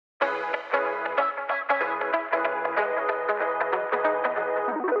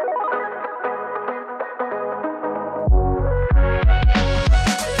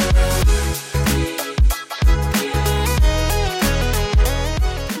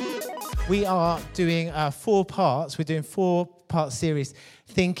We are doing 4 parts. We're doing 4-part series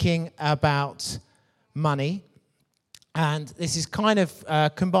thinking about money. And this is kind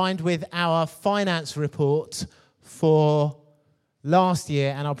of combined with our finance report for last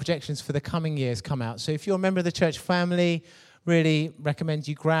year, and our projections for the coming years come out. So if you're a member of the church family, really recommend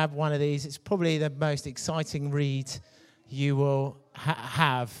you grab one of these. It's probably the most exciting read you will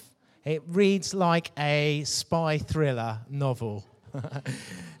have. It reads like a spy thriller novel.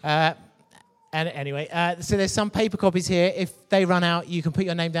 And anyway, so there's some paper copies here. If they run out, you can put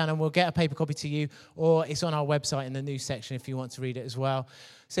your name down and we'll get a paper copy to you, or it's on our website in the news section if you want to read it as well.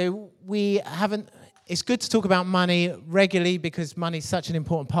 So it's good to talk about money regularly because money is such an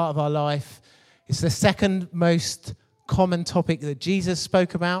important part of our life. It's the second most common topic that Jesus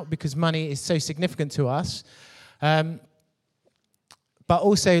spoke about because money is so significant to us. But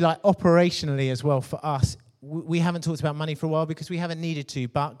also like operationally as well for us. We haven't talked about money for a while because we haven't needed to,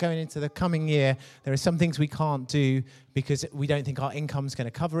 but going into the coming year, there are some things we can't do because we don't think our income's going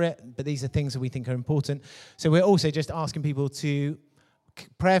to cover it, but these are things that we think are important. So we're also just asking people to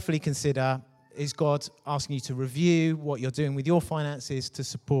prayerfully consider, is God asking you to review what you're doing with your finances to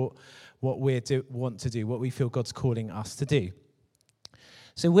support what we want to do, what we feel God's calling us to do?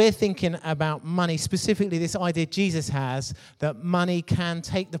 So we're thinking about money, specifically this idea Jesus has that money can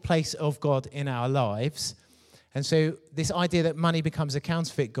take the place of God in our lives. And so this idea that money becomes a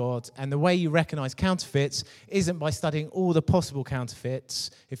counterfeit God, and the way you recognize counterfeits isn't by studying all the possible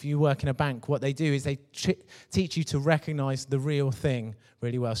counterfeits. If you work in a bank, what they do is they teach you to recognize the real thing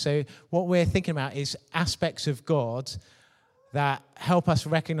really well. So what we're thinking about is aspects of God that help us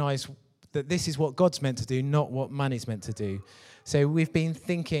recognize that this is what God's meant to do, not what money's meant to do. So we've been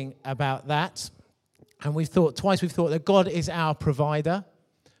thinking about that, and we've thought that God is our provider.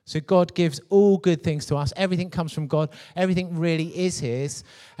 So God gives all good things to us. Everything comes from God. Everything really is his.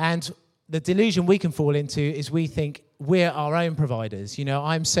 And the delusion we can fall into is we think we're our own providers. You know,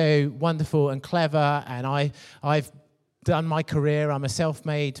 I'm so wonderful and clever, and I've done my career. I'm a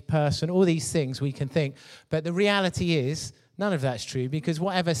self-made person. All these things we can think. But the reality is none of that's true, because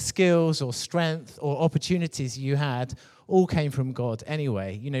whatever skills or strength or opportunities you had all came from God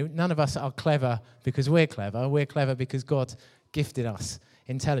anyway. You know, none of us are clever because we're clever. We're clever because God gifted us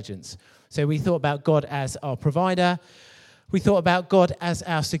intelligence. So we thought about God as our provider. We thought about God as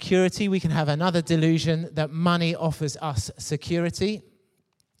our security. We can have another delusion that money offers us security.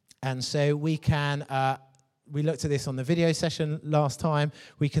 And so we looked at this on the video session last time.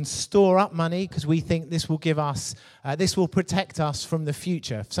 We can store up money because we think this will give us, this will protect us from the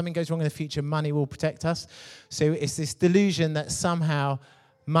future. If something goes wrong in the future, money will protect us. So it's this delusion that somehow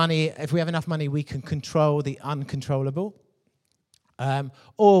money, if we have enough money, we can control the uncontrollable.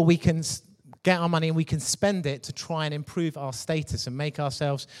 Or we can get our money and we can spend it to try and improve our status and make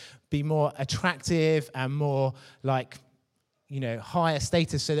ourselves be more attractive and more like, you know, higher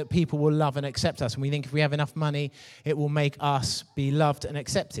status so that people will love and accept us. And we think if we have enough money, it will make us be loved and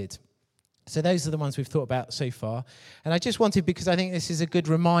accepted. So those are the ones we've thought about so far. And I just wanted, because I think this is a good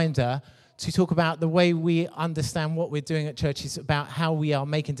reminder, to talk about the way we understand what we're doing at church is about how we are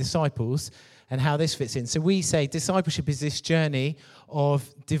making disciples and how this fits in. So we say discipleship is this journey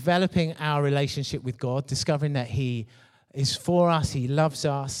of developing our relationship with God, discovering that he is for us, he loves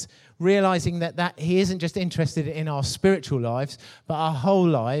us, realizing that he isn't just interested in our spiritual lives, but our whole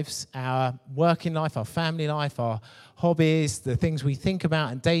lives, our working life, our family life, our hobbies, the things we think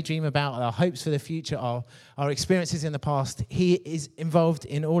about and daydream about, our hopes for the future, our experiences in the past. He is involved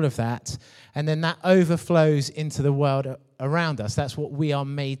in all of that, and then that overflows into the world around us. That's what we are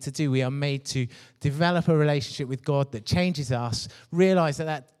made to do. We are made to develop a relationship with God that changes us, realize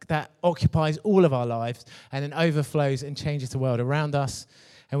that occupies all of our lives, and then overflows and changes the world around us.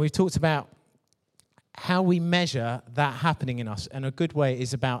 And we've talked about how we measure that happening in us. And a good way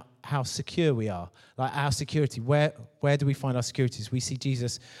is about how secure we are, like our security. Where do we find our securities? We see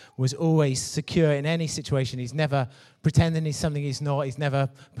Jesus was always secure in any situation. He's never pretending he's something he's not. He's never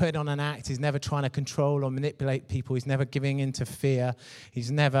putting on an act. He's never trying to control or manipulate people. He's never giving into fear.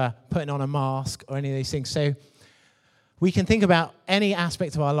 He's never putting on a mask or any of these things. So we can think about any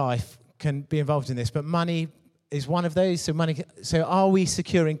aspect of our life can be involved in this, but money is one of those. So are we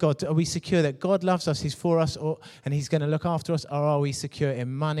secure in God? Are we secure that God loves us, he's for us, and he's going to look after us? Or are we secure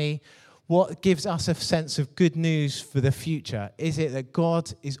in money? What gives us a sense of good news for the future? Is it that God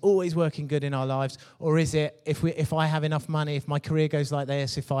is always working good in our lives? Or is it if I have enough money, if my career goes like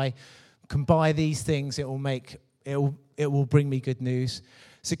this, if I can buy these things, it will bring me good news?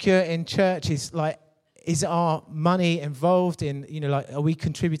 Secure in church is like Is our money involved in, like, are we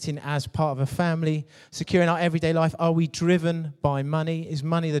contributing as part of a family? Secure in our everyday life, are we driven by money? Is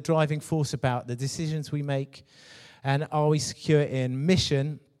money the driving force about the decisions we make? And are we secure in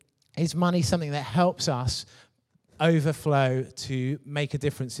mission? Is money something that helps us overflow to make a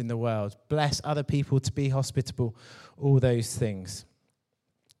difference in the world, bless other people, to be hospitable, all those things?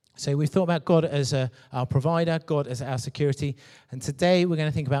 So we've thought about God as our provider, God as our security, and today we're going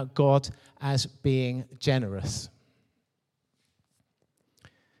to think about God as being generous.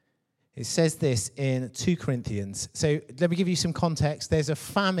 It says this in 2 Corinthians. So let me give you some context. There's a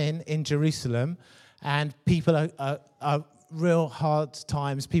famine in Jerusalem, and people are real hard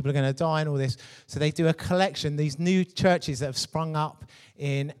times. People are going to die and all this. So they do a collection. These new churches that have sprung up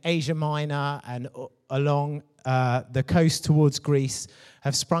in Asia Minor and along the coast towards Greece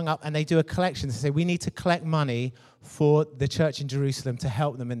have sprung up, and they do a collection to say, we need to collect money for the church in Jerusalem to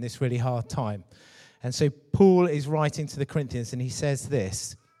help them in this really hard time. And so Paul is writing to the Corinthians, and he says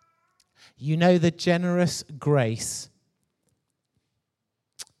this: you know the generous grace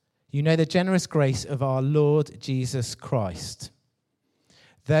of our Lord Jesus Christ.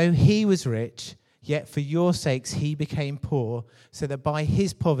 Though he was rich, yet for your sakes he became poor, so that by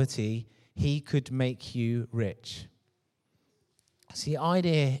his poverty he could make you rich. So the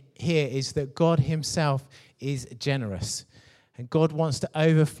idea here is that God himself is generous, and God wants to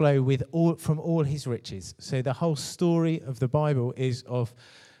overflow from all his riches. So the whole story of the Bible is of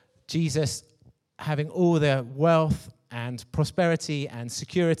Jesus having all the wealth and prosperity and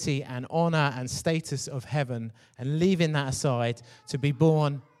security and honor and status of heaven, and leaving that aside to be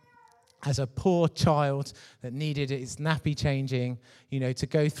born as a poor child that needed its nappy changing, to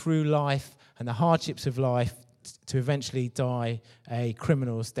go through life and the hardships of life to eventually die a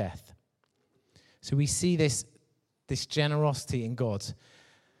criminal's death. So we see this generosity in God.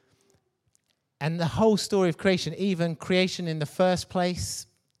 And the whole story of creation, even creation in the first place,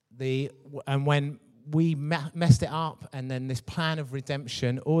 and when we messed it up, and then this plan of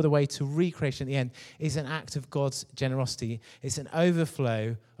redemption all the way to recreation at the end, is an act of God's generosity. It's an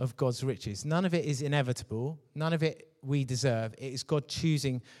overflow of God's riches. None of it is inevitable. None of it we deserve. It is God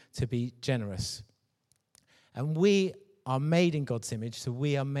choosing to be generous. And we are made in God's image, so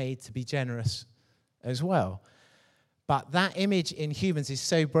we are made to be generous as well. But that image in humans is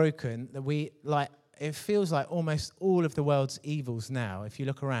so broken that it feels like almost all of the world's evils now, if you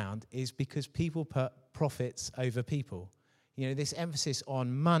look around, is because people put profits over people. This emphasis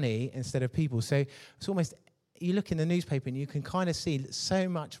on money instead of people. So it's almost, you look in the newspaper and you can kind of see that so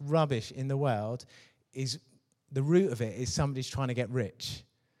much rubbish in the world is, the root of it is somebody's trying to get rich.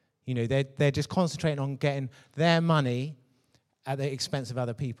 They're just concentrating on getting their money at the expense of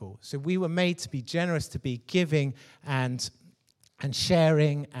other people. So we were made to be generous, to be giving and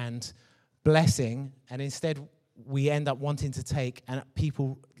sharing and blessing, and instead we end up wanting to take, and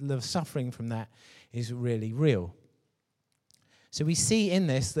people, the suffering from that is really real. So we see in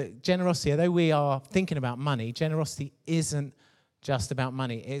this that generosity, although we are thinking about money, generosity isn't just about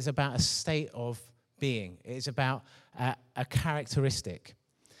money. It is about a state of being. It is about a characteristic.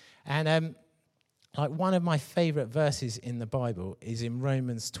 And one of my favorite verses in the Bible is in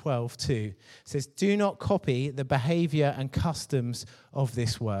Romans 12:2. It says, do not copy the behavior and customs of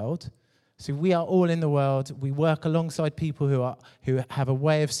this world. So we are all in the world. We work alongside people who have a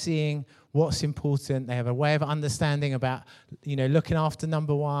way of seeing what's important. They have a way of understanding about, looking after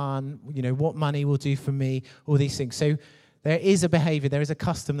number one, what money will do for me, all these things. So there is a behavior, there is a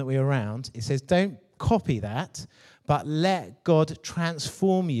custom that we're around. It says, don't copy that, but let God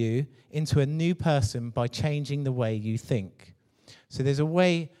transform you into a new person by changing the way you think. So there's a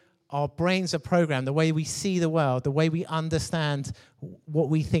way our brains are programmed, the way we see the world, the way we understand what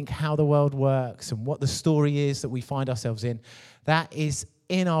we think, how the world works, and what the story is that we find ourselves in. That is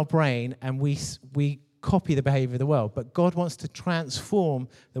in our brain, and we copy the behavior of the world. But God wants to transform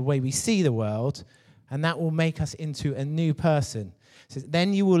the way we see the world, and that will make us into a new person. So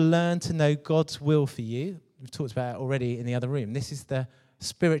then you will learn to know God's will for you. We've talked about it already in the other room. This is the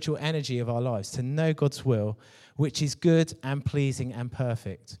spiritual energy of our lives, to know God's will, which is good and pleasing and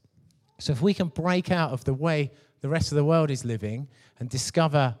perfect. So if we can break out of the way the rest of the world is living and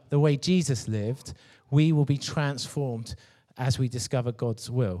discover the way Jesus lived, we will be transformed as we discover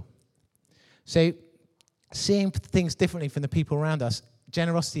God's will. So seeing things differently from the people around us,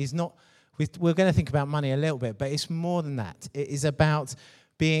 generosity is not, we're going to think about money a little bit, but it's more than that. It is about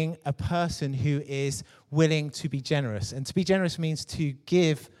being a person who is willing to be generous. And to be generous means to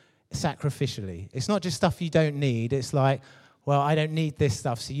give sacrificially. It's not just stuff you don't need. It's like, well, I don't need this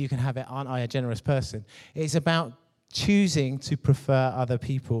stuff, so you can have it. Aren't I a generous person? It's about choosing to prefer other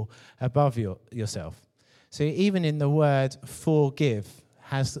people above yourself. So even in the word forgive,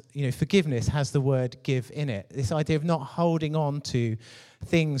 forgiveness has the word give in it. This idea of not holding on to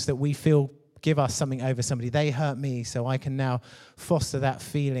things that we feel give us something over somebody. They hurt me, so I can now foster that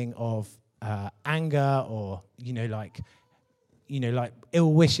feeling of anger or, like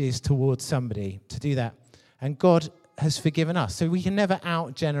ill wishes towards somebody, to do that. And God has forgiven us. So we can never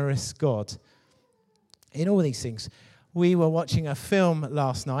out-generous God in all these things. We were watching a film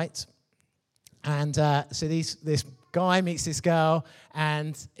last night, and so this guy meets this girl,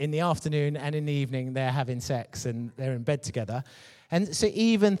 and in the afternoon and in the evening, they're having sex, and they're in bed together. And so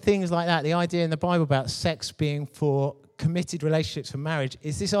even things like that, the idea in the Bible about sex being for committed relationships, for marriage,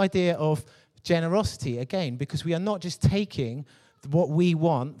 is this idea of generosity, again, because we are not just taking what we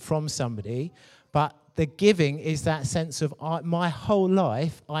want from somebody, but the giving is that sense of my whole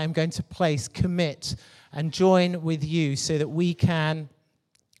life, I am going to commit, and join with you so that we can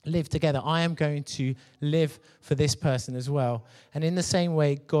live together. I am going to live for this person as well. And in the same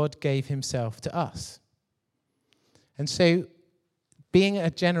way, God gave himself to us. And so being a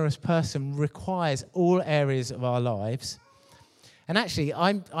generous person requires all areas of our lives. And actually,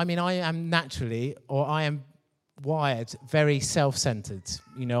 I am naturally, or I am wired very self-centered.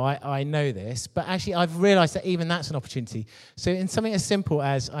 I know this, but actually I've realized that even that's an opportunity. So in something as simple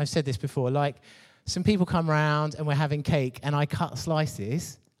as, I've said this before, like some people come around and we're having cake and I cut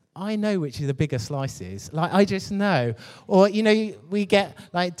slices, I know which are the bigger slices. Like, I just know. Or, we get,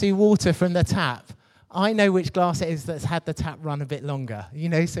 do water from the tap. I know which glass it is that's had the tap run a bit longer,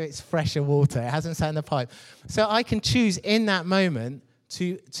 so it's fresher water. It hasn't sat in the pipe. So I can choose in that moment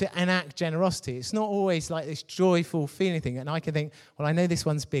to enact generosity. It's not always like this joyful feeling thing. And I can think, well, I know this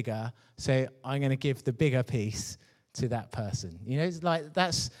one's bigger, so I'm going to give the bigger piece to that person. It's like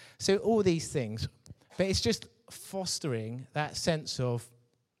that's, so all these things. But it's just fostering that sense of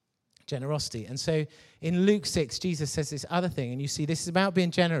generosity. And so in Luke 6, Jesus says this other thing, and you see this is about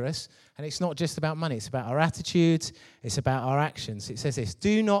being generous, and it's not just about money. It's about our attitudes. It's about our actions. It says this: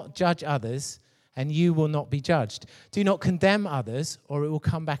 do not judge others, and you will not be judged. Do not condemn others, or it will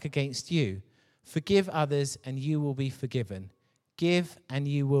come back against you. Forgive others, and you will be forgiven. Give, and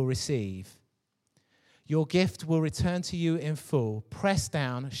you will receive. Your gift will return to you in full, pressed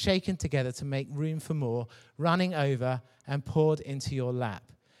down, shaken together to make room for more, running over and poured into your lap.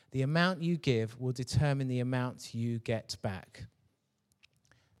 The amount you give will determine the amount you get back.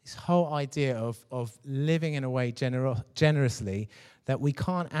 This whole idea of living in a way generously that we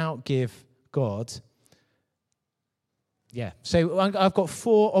can't outgive God. Yeah, so I've got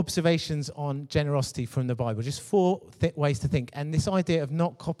 4 observations on generosity from the Bible, just 4 ways to think. And this idea of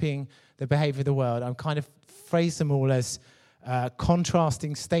not copying the behavior of the world, I'm kind of phrased them all as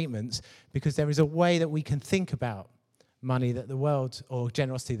contrasting statements, because there is a way that we can think about money that the world, or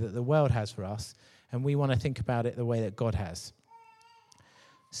generosity that the world has for us, and we want to think about it the way that God has.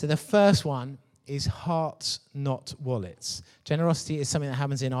 So the first one is hearts, not wallets. Generosity is something that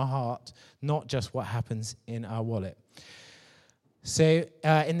happens in our heart, not just what happens in our wallet. So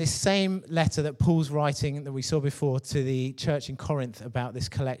in this same letter that Paul's writing that we saw before to the church in Corinth about this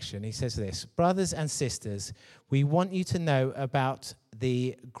collection, he says this: brothers and sisters, we want you to know about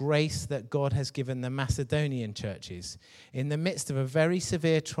the grace that God has given the Macedonian churches. In the midst of a very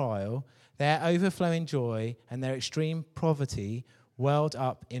severe trial, their overflowing joy and their extreme poverty welled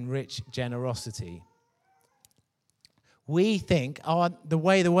up in rich generosity. We think, the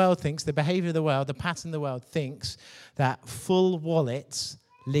way the world thinks, the behavior of the world, the pattern of the world thinks that full wallets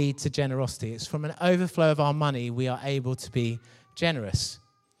lead to generosity. It's from an overflow of our money we are able to be generous.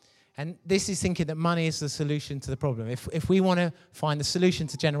 And this is thinking that money is the solution to the problem. If we want to find the solution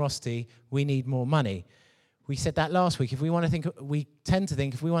to generosity, we need more money. We said that last week. We tend to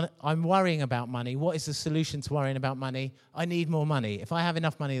think, I'm worrying about money. What is the solution to worrying about money? I need more money. If I have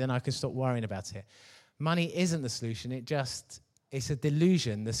enough money, then I can stop worrying about it. Money isn't the solution. It's a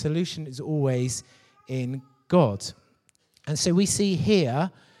delusion. The solution is always in God. And so we see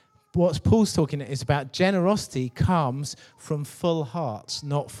here, what Paul's talking is about generosity comes from full hearts,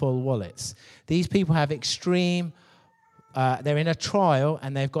 not full wallets. These people have they're in a trial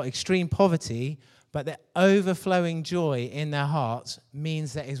and they've got extreme poverty, but the overflowing joy in their hearts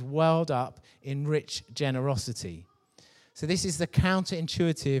means that it's welled up in rich generosity. So this is the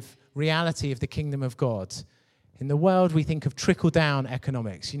counterintuitive reality of the kingdom of God. In the world, we think of trickle-down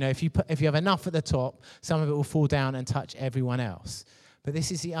economics. If you have enough at the top, some of it will fall down and touch everyone else. But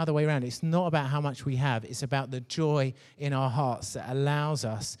this is the other way around. It's not about how much we have. It's about the joy in our hearts that allows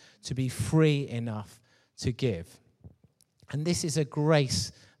us to be free enough to give. And this is a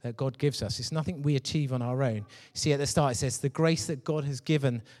grace that God gives us. It's nothing we achieve on our own. See, at the start it says, the grace that God has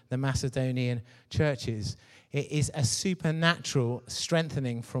given the Macedonian churches. It is a supernatural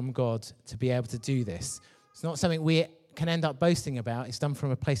strengthening from God to be able to do this. It's not something we can end up boasting about. It's done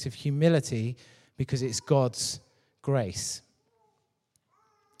from a place of humility because it's God's grace.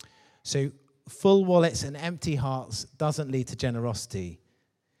 So full wallets and empty hearts doesn't lead to generosity.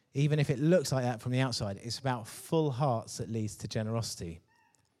 Even if it looks like that from the outside, it's about full hearts that leads to generosity.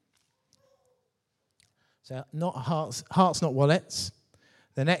 So not hearts not wallets.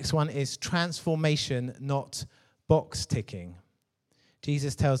 The next one is transformation, not box ticking.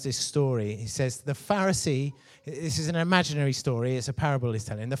 Jesus tells this story. He says, the Pharisee, this is an imaginary story, it's a parable he's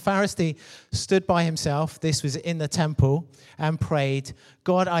telling. The Pharisee stood by himself, this was in the temple, and prayed,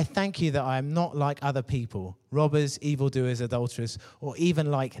 God, I thank you that I am not like other people, robbers, evildoers, adulterers, or even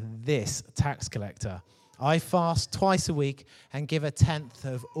like this tax collector. I fast twice a week and give 1/10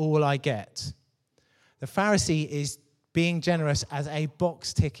 of all I get. The Pharisee is being generous as a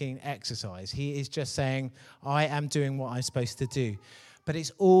box-ticking exercise. He is just saying, I am doing what I'm supposed to do. But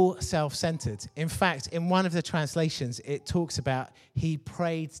it's all self-centered. In fact, in one of the translations, it talks about he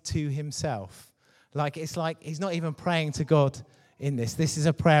prayed to himself. It's like he's not even praying to God in this. This is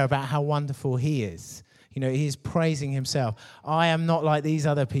a prayer about how wonderful he is. He is praising himself. I am not like these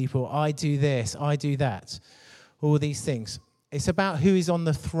other people. I do this, I do that. All these things. It's about who is on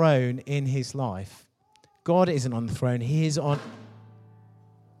the throne in his life. God isn't on the throne. He is on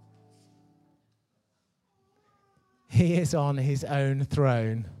his own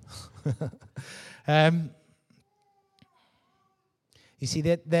throne. You see,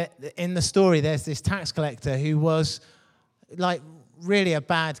 that in the story, there's this tax collector who was really a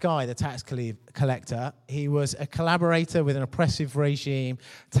bad guy, the tax collector. He was a collaborator with an oppressive regime.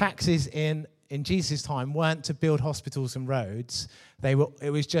 Taxes in Jesus' time weren't to build hospitals and roads.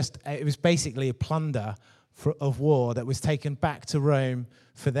 It was basically a plunder of war that was taken back to Rome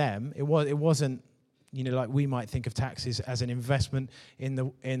for them. It wasn't, like we might think of taxes as an investment in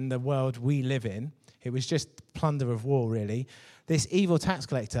the world we live in. It was just plunder of war, really. This evil tax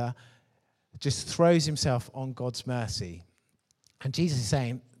collector just throws himself on God's mercy. And Jesus is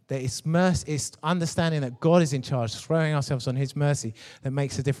saying that it's understanding that God is in charge, throwing ourselves on his mercy that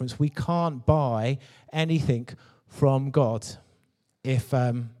makes a difference. We can't buy anything from God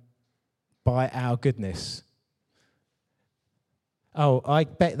by our goodness. Oh, I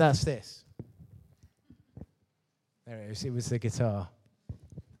bet that's this. There it is. It was the guitar.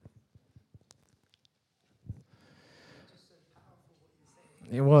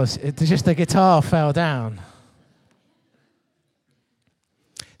 It was. Just the guitar fell down.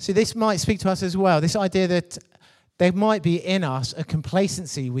 So this might speak to us as well. This idea that there might be in us a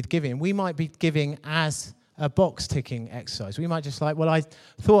complacency with giving. We might be giving as a box-ticking exercise. We might just I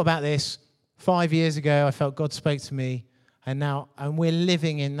thought about this 5 years ago. I felt God spoke to me, and we're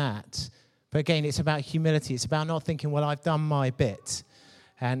living in that. But again, it's about humility. It's about not thinking, well, I've done my bit,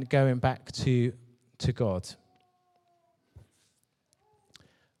 and going back to God.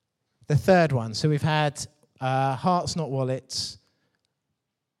 The third one. So we've had hearts, not wallets.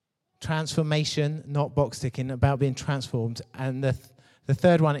 Transformation, not box ticking, about being transformed. And the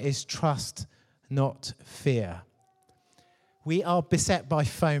third one is trust, not fear. We are beset by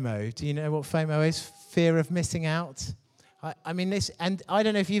FOMO. Do you know what FOMO is? Fear of missing out. I mean this, and I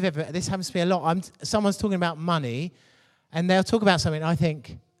don't know if you've ever, this happens to me a lot. Someone's talking about money, and they'll talk about something, and I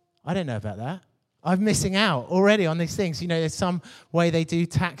think, I don't know about that. I'm missing out already on these things. There's some way they do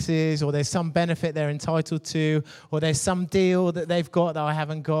taxes, or there's some benefit they're entitled to, or there's some deal that they've got that I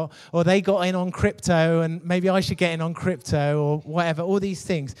haven't got, or they got in on crypto and maybe I should get in on crypto, or whatever, all these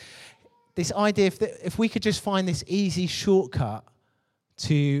things. This idea, if we could just find this easy shortcut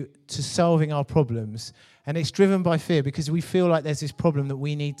to solving our problems, and it's driven by fear because we feel like there's this problem that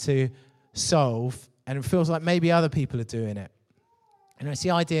we need to solve, and it feels like maybe other people are doing it. And it's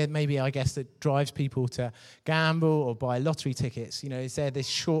the idea, maybe, I guess, that drives people to gamble or buy lottery tickets. Is there this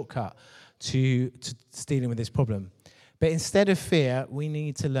shortcut to dealing with this problem? But instead of fear, we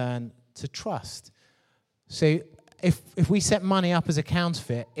need to learn to trust. So if we set money up as a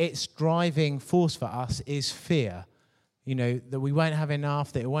counterfeit, its driving force for us is fear. That we won't have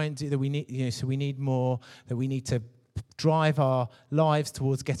enough, that it won't do, that we need, so we need more, that we need to drive our lives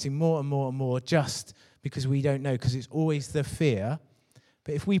towards getting more and more and more just because we don't know, because it's always the fear.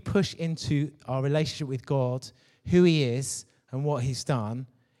 But if we push into our relationship with God, who he is and what he's done,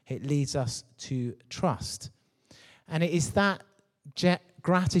 it leads us to trust. And it is that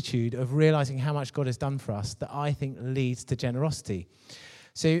gratitude of realizing how much God has done for us that I think leads to generosity.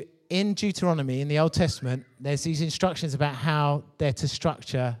 So in Deuteronomy, in the Old Testament, there's these instructions about how they're to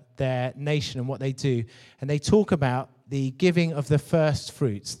structure their nation and what they do. And they talk about the giving of the first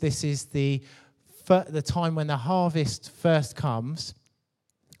fruits. This is the time when the harvest first comes.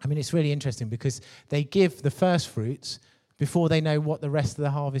 I mean, it's really interesting because they give the first fruits before they know what the rest of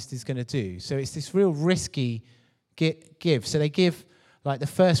the harvest is going to do. So it's this real risky give. So they give like the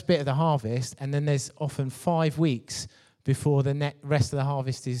first bit of the harvest, and then there's often 5 weeks before the rest of the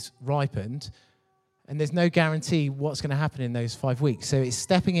harvest is ripened. And there's no guarantee what's going to happen in those 5 weeks. So it's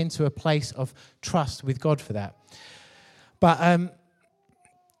stepping into a place of trust with God for that. But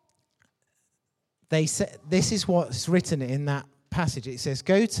they say, this is what's written in that passage. It says,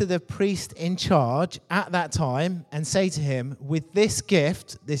 go to the priest in charge at that time and say to him, with this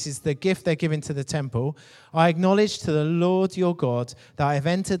gift, this is the gift they're giving to the temple, I acknowledge to the Lord your God that I have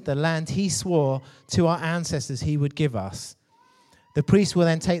entered the land he swore to our ancestors he would give us. The priest will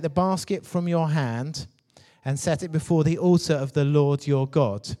then take the basket from your hand and set it before the altar of the Lord your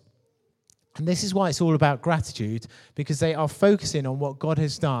God. And this is why it's all about gratitude, because they are focusing on what God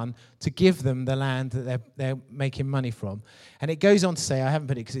has done to give them the land that they're making money from. And it goes on to say, I haven't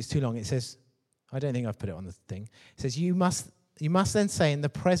put it because it's too long. It says, I don't think I've put it on the thing. It says, you must then say in the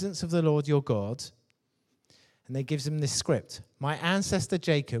presence of the Lord your God, and they gives them this script. My ancestor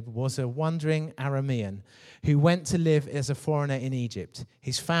Jacob was a wandering Aramean who went to live as a foreigner in Egypt.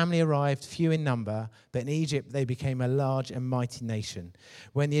 His family arrived few in number, but in Egypt they became a large and mighty nation.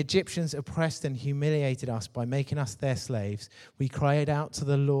 When the Egyptians oppressed and humiliated us by making us their slaves, we cried out to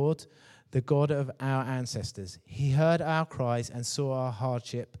the Lord, the God of our ancestors. He heard our cries and saw our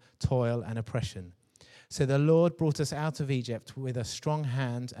hardship, toil, and oppression. So the Lord brought us out of Egypt with a strong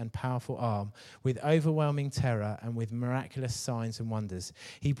hand and powerful arm, with overwhelming terror and with miraculous signs and wonders.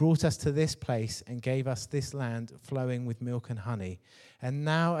 He brought us to this place and gave us this land flowing with milk and honey. And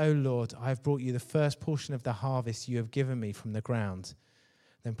now, O Lord, I have brought you the first portion of the harvest you have given me from the ground.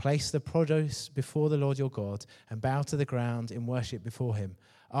 Then place the produce before the Lord your God and bow to the ground in worship before him.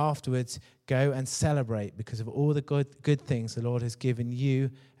 Afterwards, go and celebrate because of all the good things the Lord has given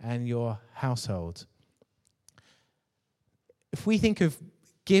you and your household. If we think of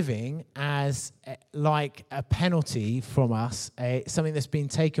giving as like a penalty from us, something that's been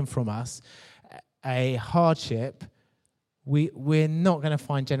taken from us, a hardship, we're not going to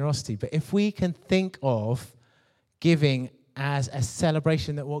find generosity. But if we can think of giving as a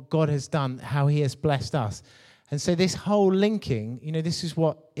celebration that what God has done, how he has blessed us. And so this whole linking, this is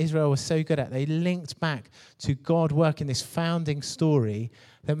what Israel was so good at. They linked back to God working this founding story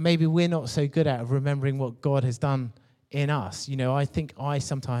that maybe we're not so good at, of remembering what God has done in us. I think I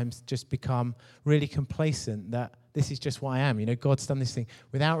sometimes just become really complacent that this is just what I am. God's done this thing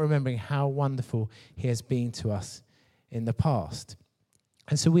without remembering how wonderful he has been to us in the past.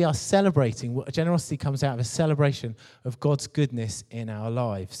 And so we are celebrating. Generosity comes out of a celebration of God's goodness in our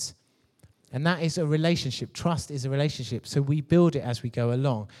lives. And that is a relationship. Trust is a relationship. So we build it as we go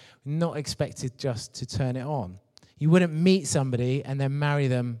along. We're not expected just to turn it on. You wouldn't meet somebody and then marry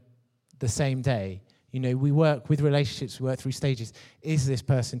them the same day. We work with relationships, we work through stages. Is this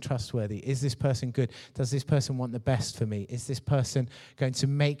person trustworthy? Is this person good? Does this person want the best for me? Is this person going to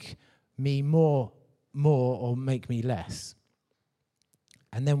make me more or make me less?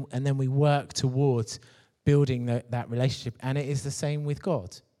 And then we work towards building that relationship. And it is the same with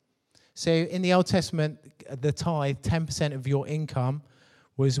God. So in the Old Testament, the tithe, 10% of your income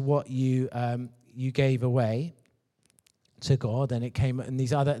was what you gave away to God, and it came, and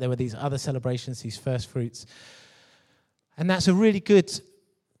there were these other celebrations, these first fruits. And that's a really good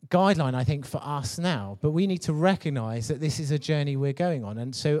guideline, I think, for us now. But we need to recognize that this is a journey we're going on.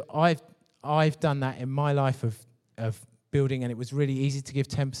 And so I've done that in my life of building, and it was really easy to give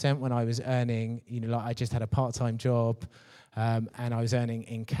 10% when I was earning, I just had a part-time job, and I was earning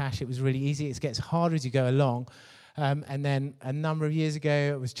in cash. It was really easy. It gets harder as you go along. And then a number of years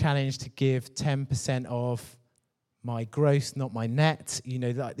ago, I was challenged to give 10% of my gross, not my net,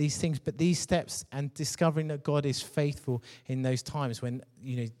 like these things. But these steps and discovering that God is faithful in those times when,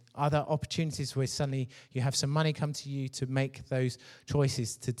 other opportunities where suddenly you have some money come to you to make those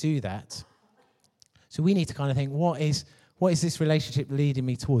choices to do that. So we need to kind of think, what is this relationship leading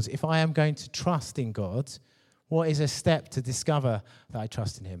me towards? If I am going to trust in God, what is a step to discover that I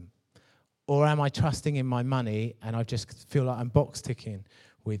trust in him? Or am I trusting in my money and I just feel like I'm box ticking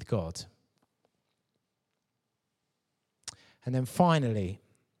with God? And then finally,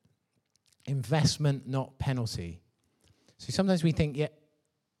 investment, not penalty. So sometimes we think,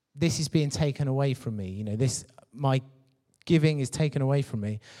 this is being taken away from me. My giving is taken away from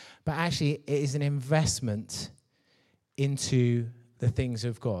me. But actually, it is an investment into the things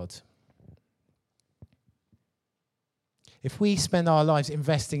of God. If we spend our lives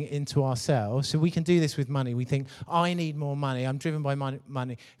investing into ourselves, so we can do this with money. We think, I need more money. I'm driven by money.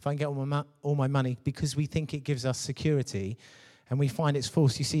 If I can get all my money, because we think it gives us security, and we find it's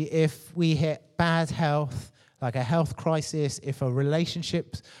false. You see, if we hit bad health, like a health crisis, if a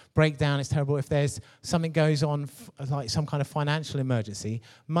relationship breakdown is terrible, if there's something goes on, like some kind of financial emergency,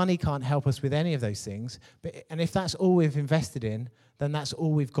 money can't help us with any of those things. And if that's all we've invested in, then that's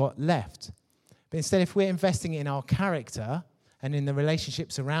all we've got left. But instead, if we're investing in our character and in the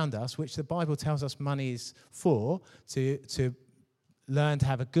relationships around us, which the Bible tells us money is for, to learn to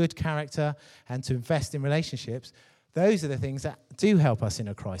have a good character and to invest in relationships, those are the things that do help us in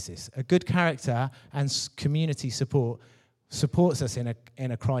a crisis. A good character and community supports us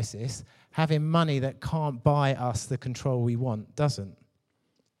in a crisis. Having money that can't buy us the control we want doesn't.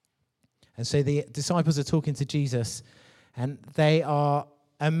 And so the disciples are talking to Jesus, and they are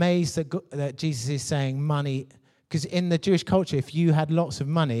amazed that Jesus is saying money, because in the Jewish culture, if you had lots of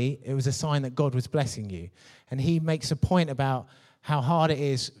money, it was a sign that God was blessing you. And he makes a point about how hard it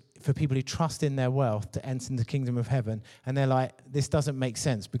is for people who trust in their wealth to enter the kingdom of heaven. And they're like, this doesn't make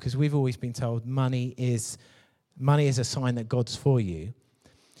sense, because we've always been told money is a sign that God's for you.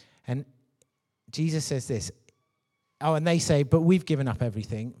 And Jesus says this. Oh, and they say, but we've given up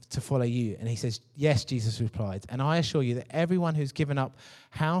everything to follow you. And he says, yes, Jesus replied. And I assure you that everyone who's given up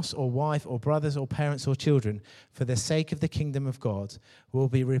house or wife or brothers or parents or children for the sake of the kingdom of God will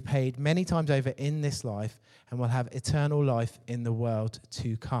be repaid many times over in this life and will have eternal life in the world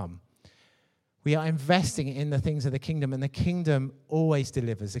to come. We are investing in the things of the kingdom, and the kingdom always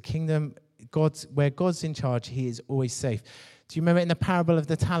delivers. The kingdom, where God's in charge, he is always safe. Do you remember in the parable of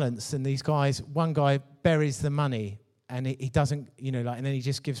the talents, and these guys, one guy buries the money, and he doesn't, and then he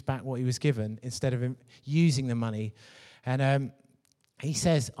just gives back what he was given instead of him using the money. And he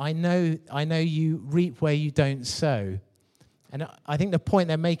says, I know you reap where you don't sow. And I think the point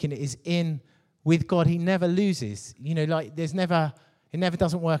they're making is with God, he never loses. It never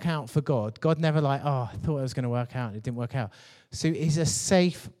doesn't work out for God. God never I thought it was going to work out, and it didn't work out. So it's a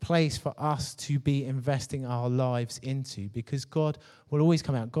safe place for us to be investing our lives into, because God will always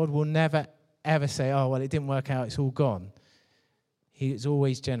come out. God will never ever say, oh, well, it didn't work out, it's all gone. He is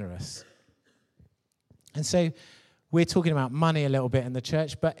always generous. And so we're talking about money a little bit in the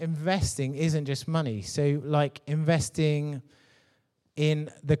church, but investing isn't just money. So investing in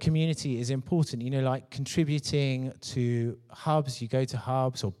the community is important. Contributing to hubs, you go to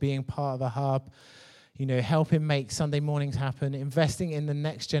hubs, or being part of a hub, helping make Sunday mornings happen, investing in the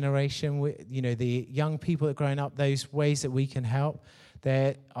next generation, the young people that are growing up, those ways that we can help.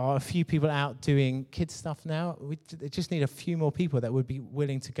 There are a few people out doing kids stuff now. They just need a few more people that would be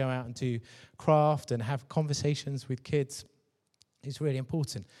willing to go out and do craft and have conversations with kids. It's really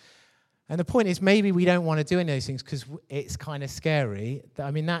important. And the point is, maybe we don't want to do any of those things because it's kind of scary.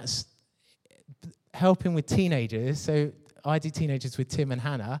 That's helping with teenagers. So I do teenagers with Tim and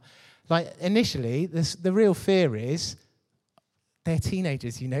Hannah. Initially, the real fear is they're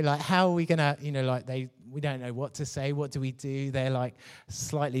teenagers, how are we going to, we don't know what to say. What do we do? They're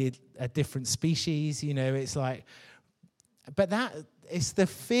slightly a different species, it's but it's the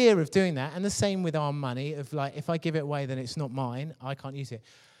fear of doing that. And the same with our money of if I give it away, then it's not mine. I can't use it.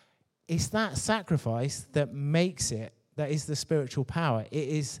 It's that sacrifice that is the spiritual power. It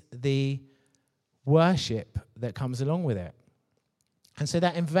is the worship that comes along with it. And so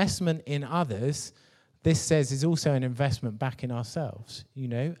that investment in others, this says, is also an investment back in ourselves,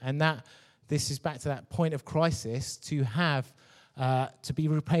 and that this is back to that point of crisis, to have, to be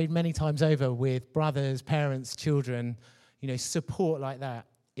repaid many times over with brothers, parents, children, support like that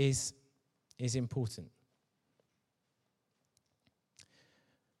is important.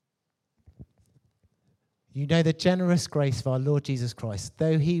 The generous grace of our Lord Jesus Christ,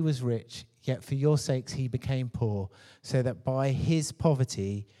 though he was rich, yet for your sakes he became poor, so that by his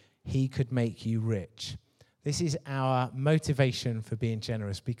poverty he could make you rich. This is our motivation for being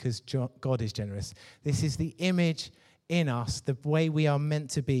generous, because God is generous. This is the image in us, the way we are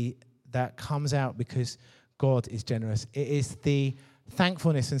meant to be, that comes out because God is generous. It is the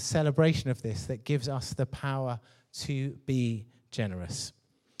thankfulness and celebration of this that gives us the power to be generous.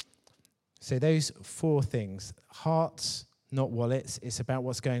 So those 4 things: hearts, not wallets. It's about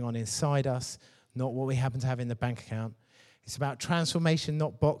what's going on inside us, not what we happen to have in the bank account. It's about transformation,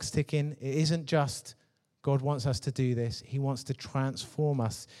 not box ticking. It isn't just God wants us to do this. He wants to transform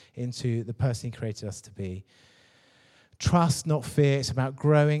us into the person he created us to be. Trust, not fear. It's about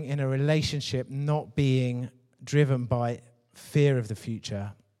growing in a relationship, not being driven by fear of the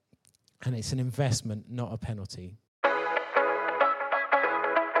future. And it's an investment, not a penalty.